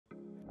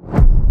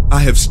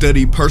I have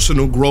studied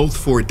personal growth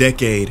for a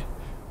decade,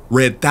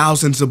 read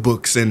thousands of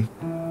books, and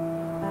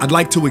I'd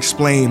like to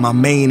explain my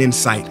main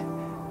insight.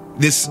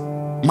 This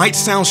might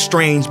sound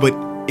strange, but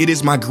it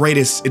is my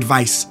greatest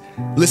advice.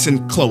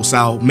 Listen close,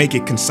 I'll make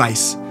it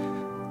concise.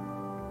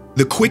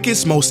 The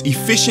quickest, most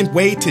efficient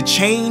way to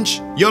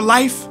change your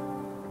life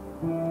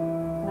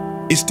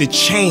is to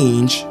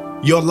change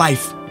your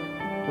life.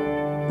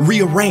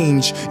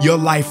 Rearrange your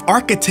life,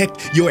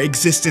 architect your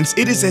existence.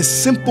 It is as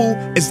simple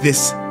as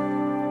this.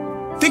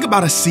 Think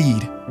about a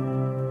seed.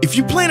 If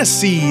you plant a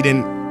seed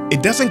and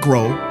it doesn't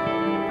grow,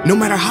 no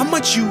matter how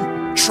much you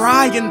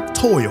try and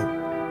toil,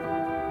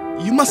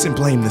 you mustn't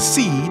blame the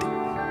seed,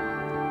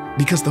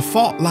 because the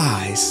fault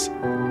lies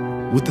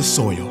with the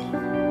soil.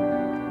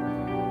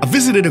 I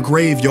visited a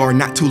graveyard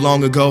not too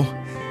long ago,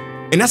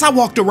 and as I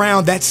walked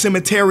around that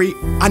cemetery,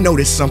 I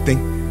noticed something.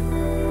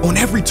 On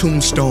every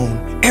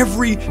tombstone,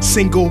 every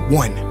single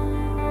one,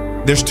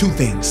 there's two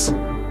things: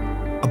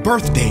 a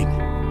birth date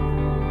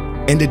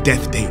and a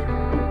death date.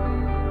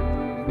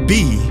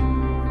 B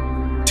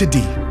to D.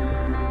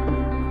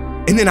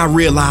 And then I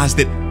realized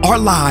that our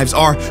lives,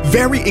 our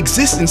very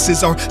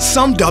existences are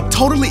summed up,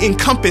 totally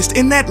encompassed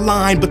in that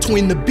line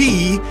between the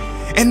B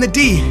and the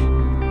D.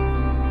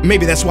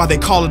 Maybe that's why they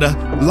call it a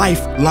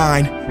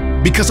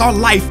lifeline, because our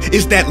life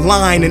is that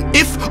line. And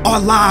if our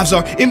lives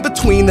are in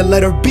between the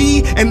letter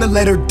B and the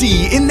letter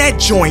D, in that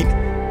joint,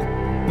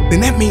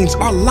 then that means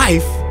our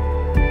life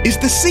is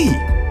the C.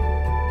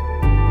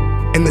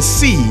 And the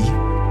C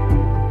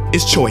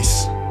is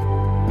choice.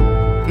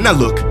 Now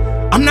look,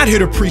 I'm not here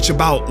to preach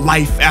about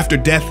life after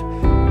death.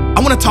 I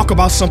want to talk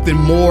about something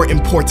more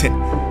important: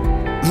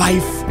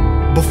 life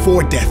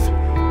before death.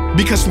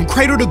 Because from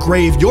cradle to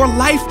grave, your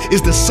life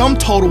is the sum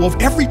total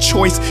of every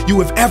choice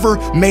you have ever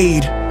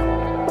made.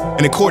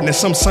 And according to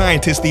some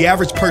scientists, the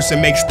average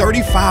person makes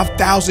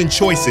 35,000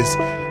 choices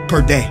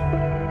per day.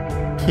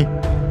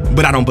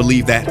 But I don't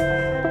believe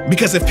that.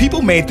 Because if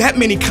people made that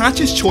many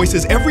conscious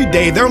choices every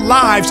day, their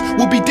lives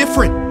will be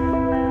different.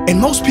 And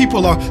most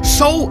people are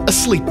so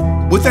asleep,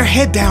 with their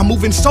head down,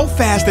 moving so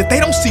fast that they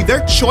don't see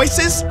their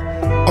choices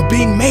are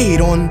being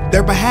made on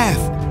their behalf.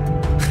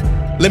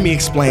 Let me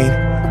explain.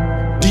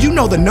 Do you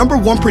know the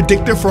 #1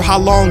 predictor for how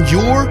long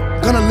you're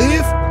gonna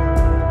live?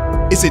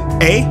 Is it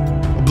A,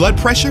 blood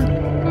pressure,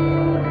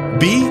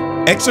 B,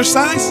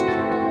 exercise,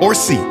 or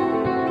C,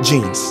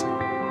 genes?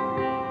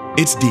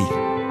 It's D,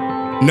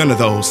 none of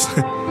those.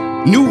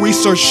 New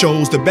research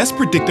shows the best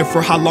predictor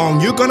for how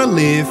long you're gonna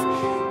live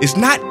is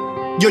not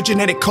your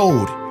genetic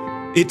code,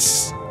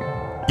 it's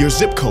your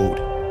zip code.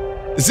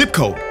 Zip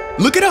code,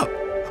 look it up.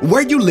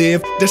 Where you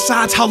live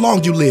decides how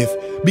long you live,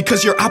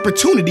 because your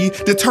opportunity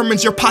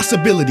determines your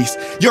possibilities.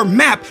 Your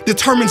map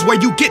determines where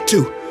you get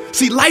to.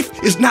 See, life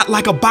is not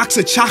like a box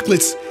of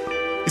chocolates.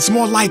 It's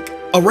more like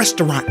a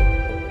restaurant,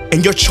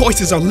 and your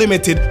choices are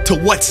limited to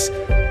what's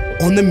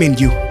on the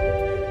menu.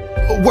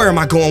 Where am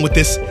I going with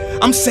this?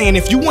 I'm saying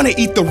if you want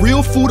to eat the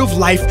real food of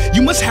life,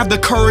 you must have the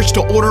courage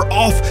to order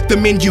off the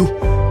menu.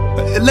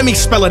 Let me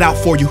spell it out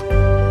for you.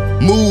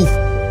 Move,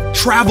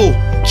 travel,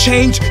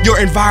 change your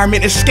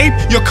environment, escape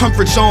your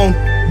comfort zone.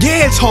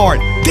 Yeah, it's hard.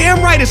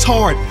 Damn right it's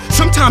hard.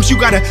 Sometimes you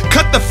gotta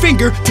cut the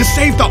finger to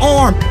save the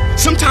arm.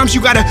 Sometimes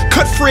you gotta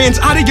cut friends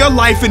out of your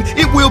life, and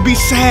it will be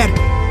sad.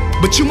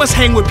 But you must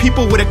hang with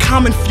people with a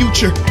common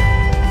future,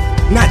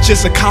 not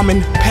just a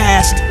common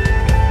past.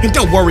 And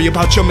don't worry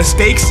about your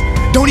mistakes.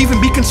 Don't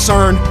even be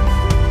concerned.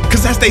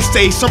 Because as they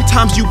say,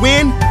 sometimes you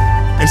win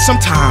and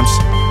sometimes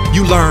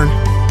you learn.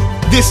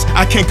 This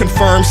I can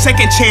confirm,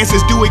 second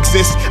chances do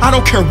exist. I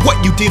don't care what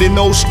you did in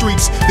those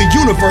streets. The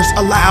universe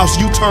allows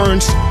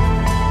U-turns.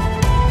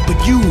 But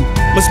you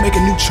must make a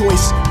new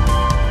choice.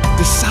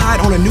 Decide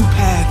on a new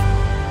path.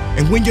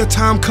 And when your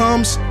time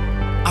comes,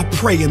 I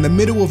pray in the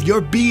middle of your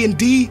B and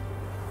D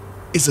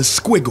is a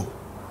squiggle,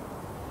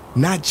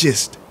 not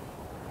just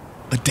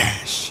a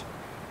dash.